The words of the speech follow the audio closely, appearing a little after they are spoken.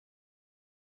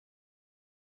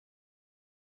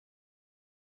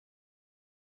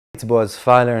it's Boaz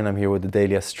Fyler and I'm here with the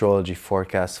daily astrology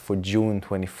forecast for June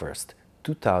 21st,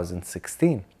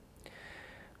 2016.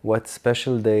 What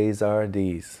special days are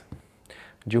these?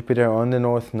 Jupiter on the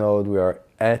North Node, we are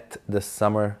at the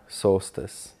summer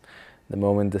solstice. The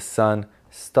moment the sun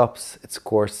stops its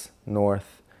course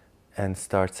north and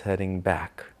starts heading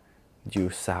back due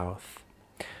south.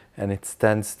 And it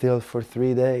stands still for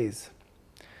 3 days,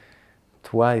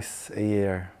 twice a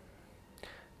year.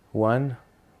 One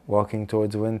walking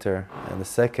towards winter, and the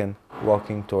second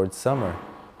walking towards summer.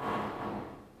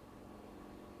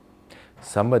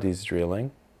 Somebody's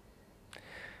drilling.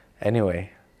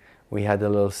 Anyway, we had a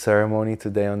little ceremony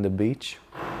today on the beach,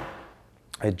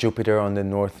 a Jupiter on the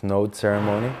North Node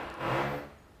ceremony,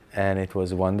 and it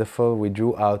was wonderful. We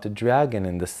drew out a dragon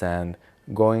in the sand,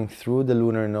 going through the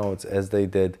lunar nodes as they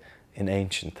did in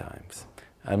ancient times.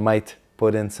 I might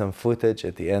put in some footage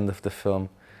at the end of the film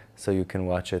so you can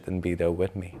watch it and be there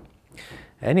with me.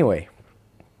 Anyway,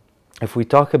 if we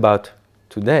talk about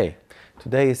today,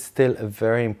 today is still a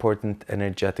very important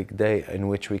energetic day in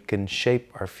which we can shape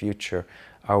our future,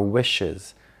 our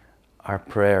wishes, our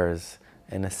prayers,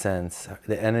 in a sense.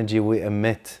 The energy we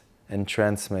emit and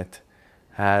transmit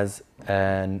has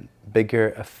a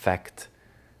bigger effect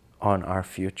on our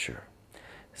future.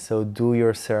 So do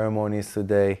your ceremonies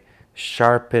today,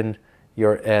 sharpen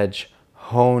your edge,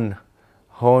 hone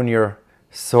your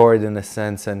sword in a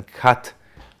sense, and cut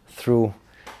through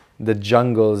the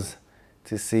jungles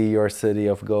to see your city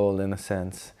of gold in a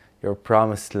sense, your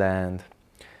promised land.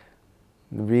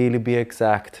 Really be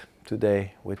exact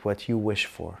today with what you wish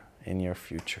for in your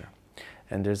future.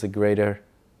 And there's a greater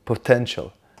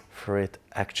potential for it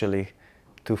actually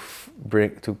to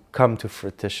come to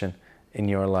fruition in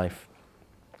your life.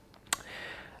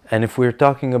 And if we're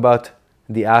talking about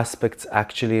the aspects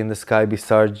actually in the sky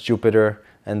besides Jupiter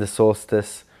and the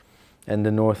solstice and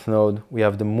the North Node, we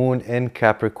have the Moon in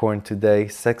Capricorn today,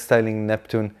 sextiling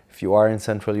Neptune. If you are in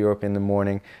Central Europe in the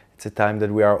morning, it's a time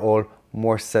that we are all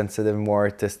more sensitive, more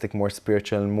artistic, more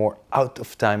spiritual, and more out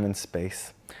of time and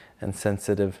space, and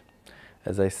sensitive,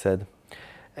 as I said.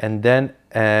 And then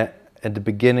at the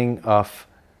beginning of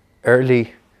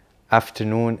early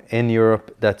afternoon in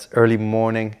Europe, that's early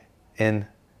morning in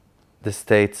the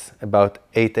States, about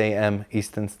 8 a.m.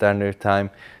 Eastern Standard Time,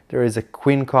 there is a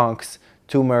quincunx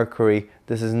to Mercury.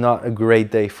 This is not a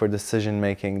great day for decision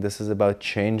making. This is about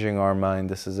changing our mind.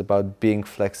 This is about being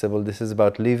flexible. This is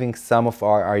about leaving some of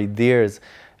our ideas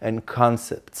and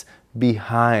concepts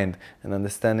behind and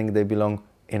understanding they belong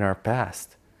in our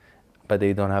past, but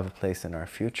they don't have a place in our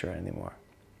future anymore.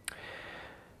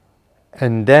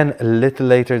 And then a little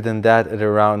later than that, at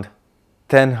around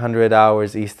 1000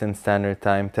 hours Eastern Standard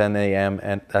Time, 10 a.m.,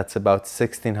 and that's about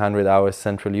 1600 hours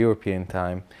Central European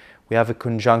Time, we have a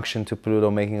conjunction to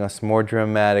Pluto, making us more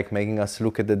dramatic, making us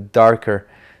look at the darker,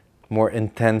 more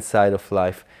intense side of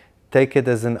life. Take it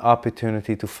as an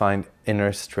opportunity to find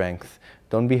inner strength.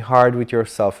 Don't be hard with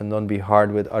yourself and don't be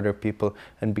hard with other people,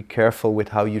 and be careful with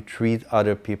how you treat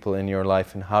other people in your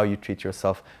life and how you treat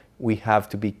yourself. We have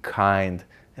to be kind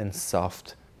and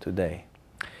soft today.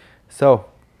 So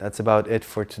that's about it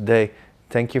for today.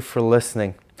 Thank you for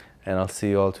listening, and I'll see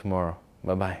you all tomorrow.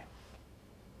 Bye-bye.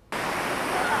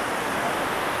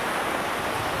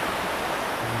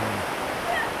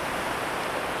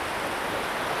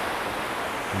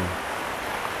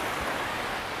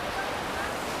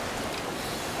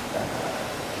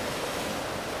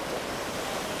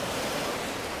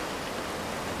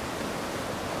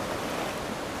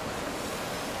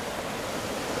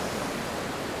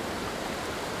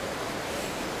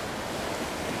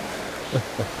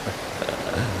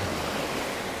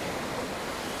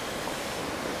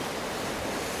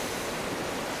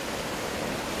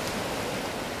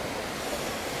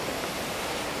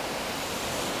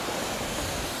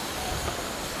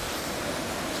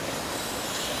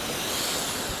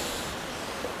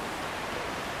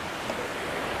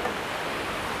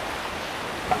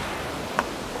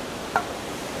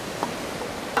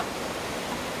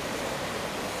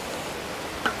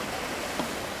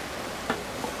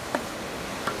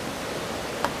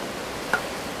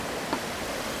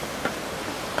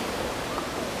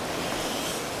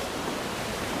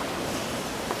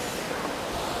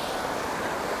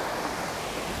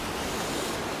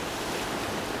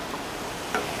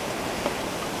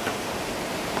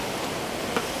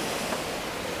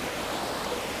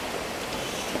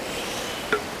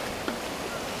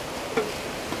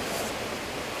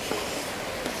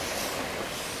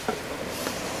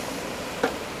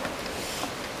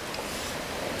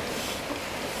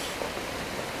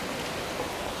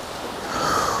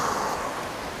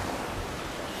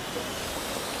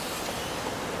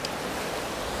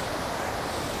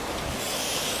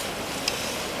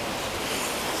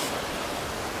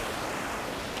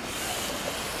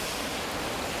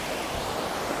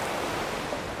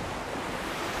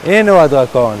 הנה הוא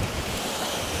הדרקון.